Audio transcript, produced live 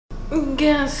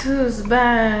Guess who's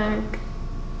back?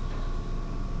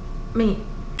 Me.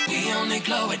 I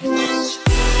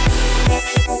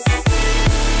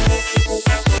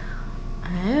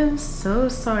am so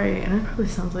sorry, and it probably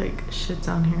sounds like shit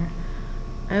down here.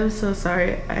 I am so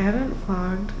sorry. I haven't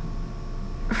vlogged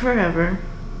forever.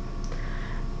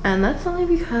 And that's only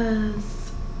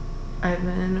because I've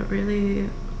been really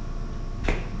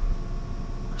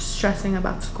stressing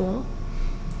about school.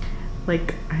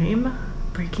 Like, I'm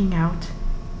breaking out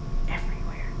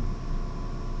everywhere.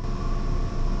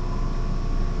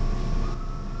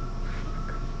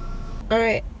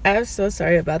 Alright, I was so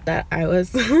sorry about that. I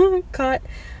was caught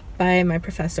by my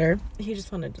professor. He just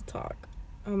wanted to talk.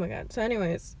 Oh my god. So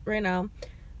anyways, right now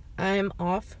I'm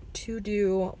off to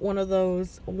do one of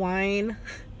those wine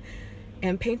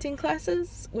and painting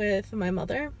classes with my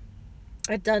mother.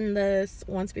 I'd done this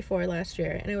once before last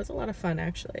year and it was a lot of fun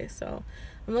actually, so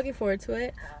I'm looking forward to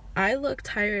it. I look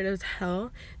tired as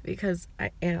hell because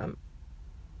I am.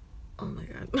 Oh my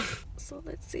god. So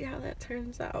let's see how that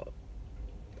turns out.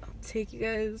 I'll take you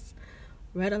guys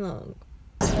right along.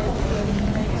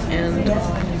 And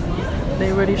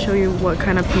they already show you what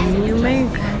kind of painting you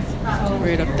make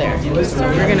right up there. So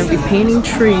we're gonna be painting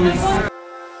trees.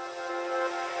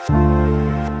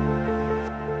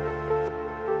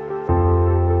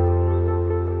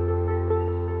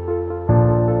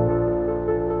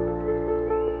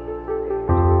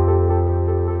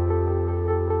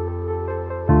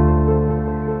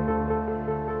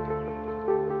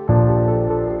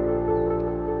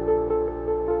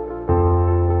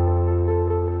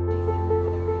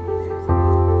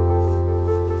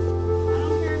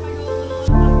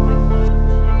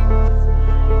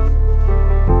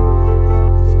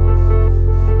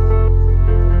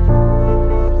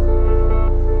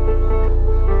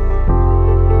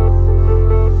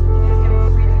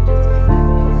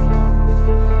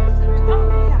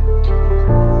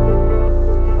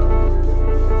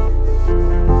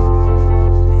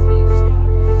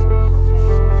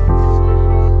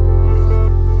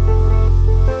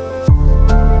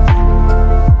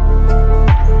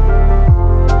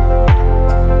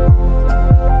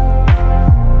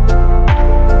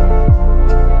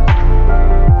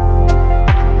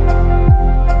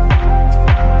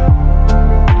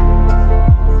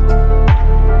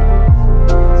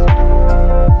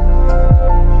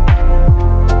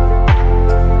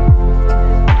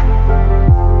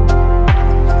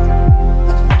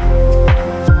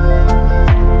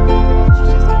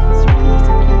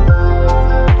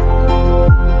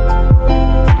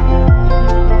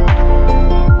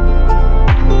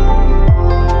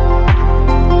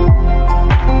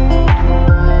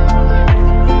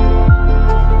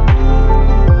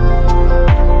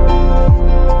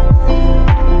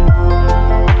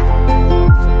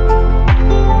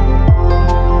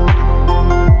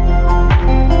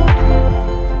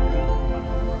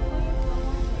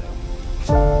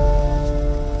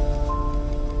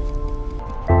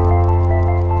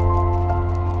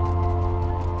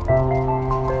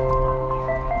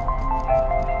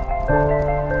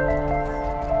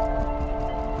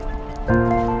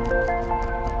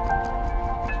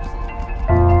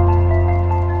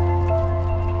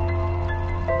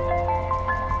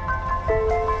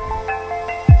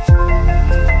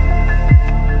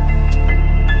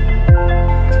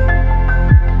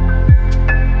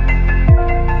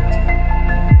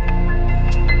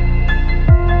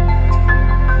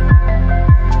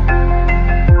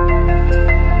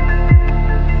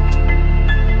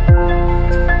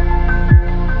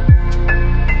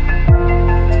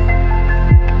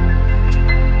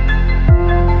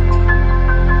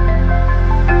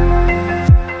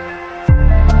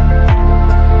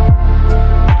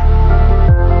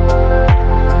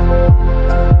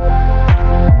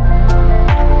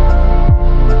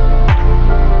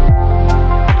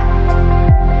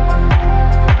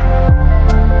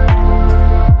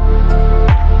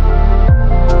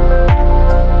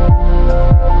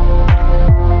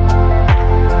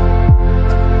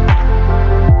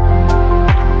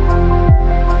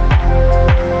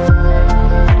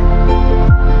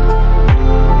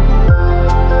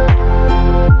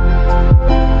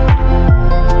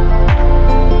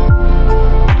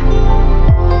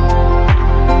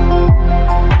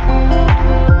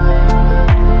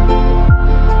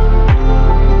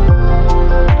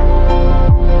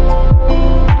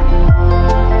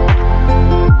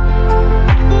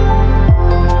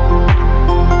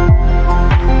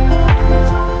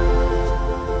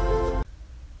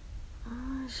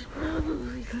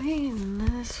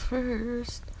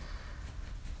 first.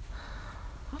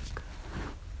 Fuck.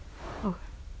 Okay.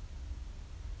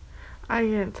 I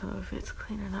can't tell if it's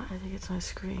clean or not. I think it's my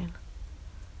screen.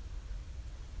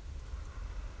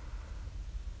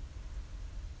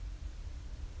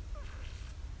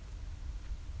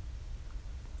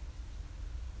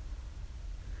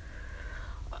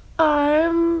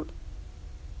 I'm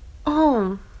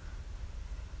home.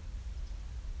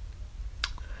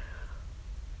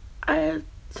 I had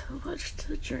too much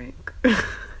to drink.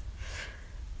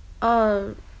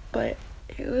 But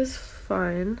it was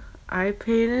fun. I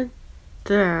painted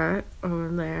that over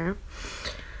there.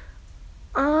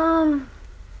 I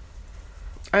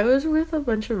was with a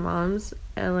bunch of moms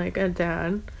and like a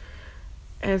dad,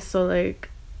 and so like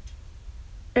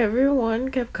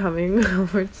everyone kept coming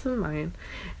over to mine.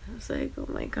 I was like, oh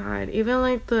my god. Even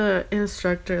like the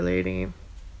instructor lady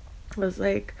was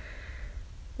like,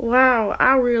 wow,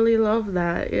 I really love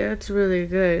that. Yeah, it's really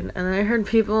good. And I heard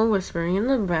people whispering in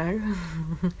the back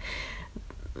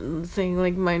saying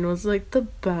like mine was like the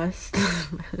best.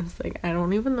 It's like, I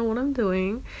don't even know what I'm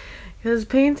doing, because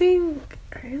painting,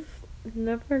 I've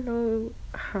never know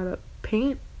how to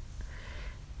paint.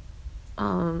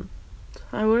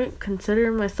 I wouldn't consider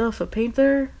myself a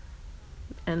painter,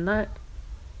 and that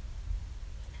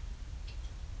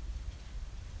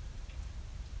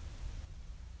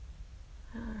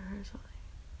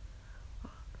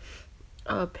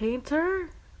a painter,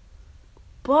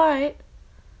 but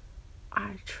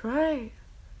I tried,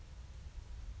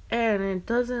 and it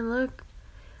doesn't look,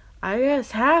 I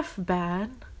guess, half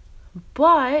bad,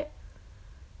 but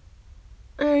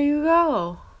there you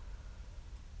go.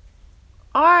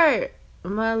 Art,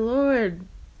 my lord.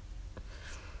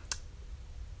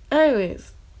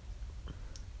 Anyways,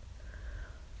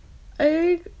 I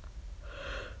think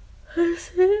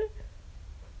that's it.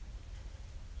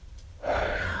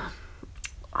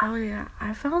 Oh yeah,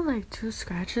 I found like 2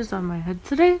 scratches on my head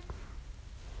today.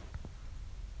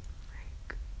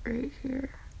 Like right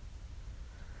here.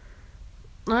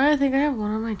 I think I have one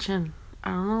on my chin.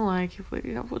 I don't know why I keep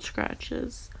waking up with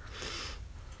scratches.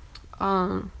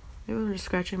 Maybe I'm just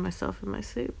scratching myself in my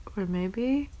sleep, or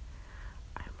maybe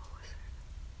I'm a wizard.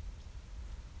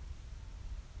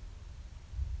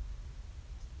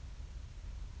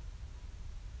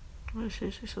 There's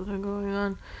seriously something going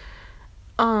on.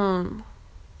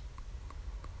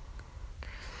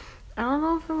 I don't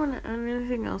know if I want to add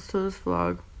anything else to this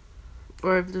vlog,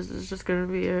 or if this is just gonna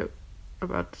be it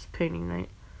about this painting night.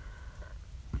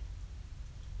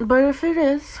 But if it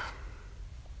is,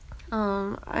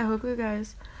 I hope you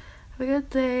guys have a good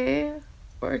day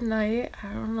or night.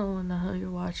 I don't know when the hell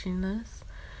you're watching this.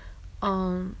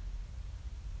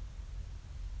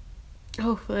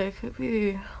 Hopefully I could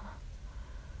be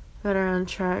better on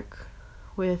track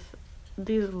with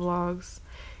these vlogs,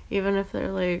 even if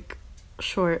they're like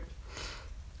short.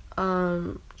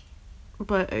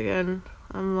 But again,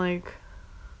 I'm like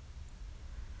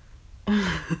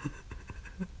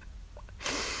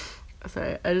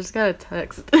sorry, I just got a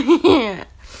text. Yeah.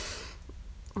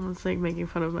 I was like making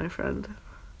fun of my friend. I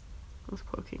was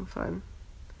poking fun.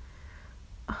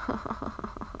 What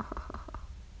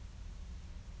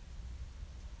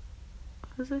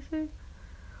was I saying?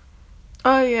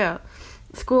 Oh yeah,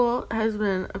 school has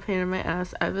been a pain in my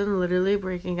ass. I've been literally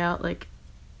breaking out like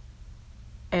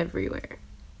everywhere.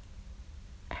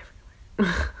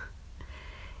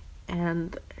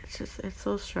 And it's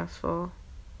so stressful.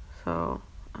 So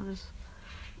I'm just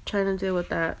trying to deal with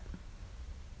that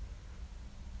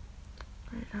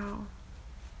right now.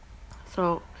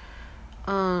 So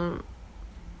I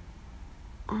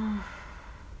don't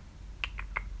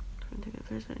think if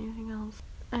there's anything else.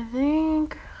 I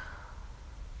think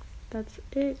that's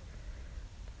it.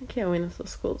 I can't wait until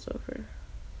school's over.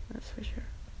 That's for sure.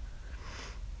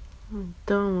 I'm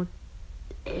done with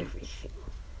everything.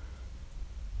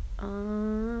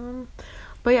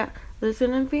 But yeah, there's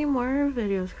gonna be more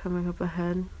videos coming up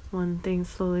ahead when things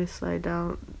slowly slide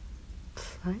down.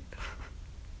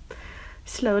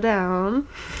 Slow down.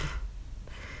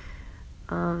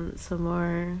 Some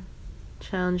more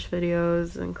challenge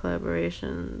videos and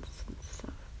collaborations and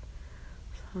stuff.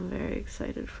 So I'm very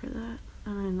excited for that.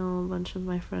 And I know a bunch of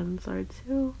my friends are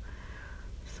too.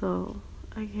 So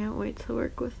I can't wait to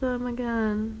work with them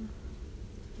again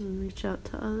and reach out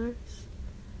to others.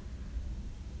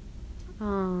 Yeah,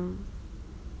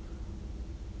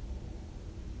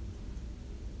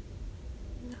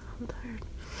 I'm tired.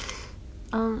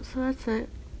 So that's it.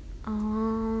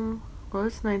 Well,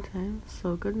 it's nighttime,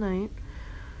 so good night.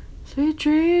 Sweet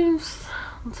dreams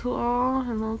to all,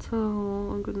 and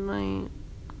also a good night.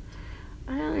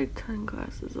 I had like 10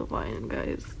 glasses of wine,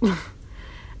 guys.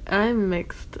 I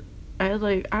mixed. I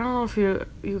don't know if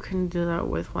you can do that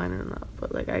with wine or not,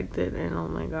 but like I did, and oh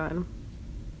my god.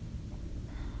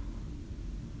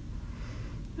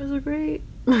 It was great.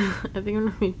 I think I'm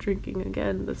gonna be drinking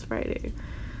again this Friday.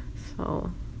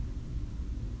 So,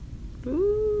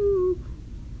 ooh.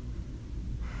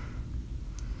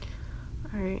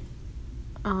 Alright.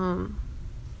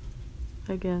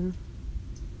 Again.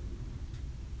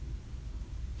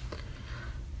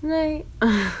 Night.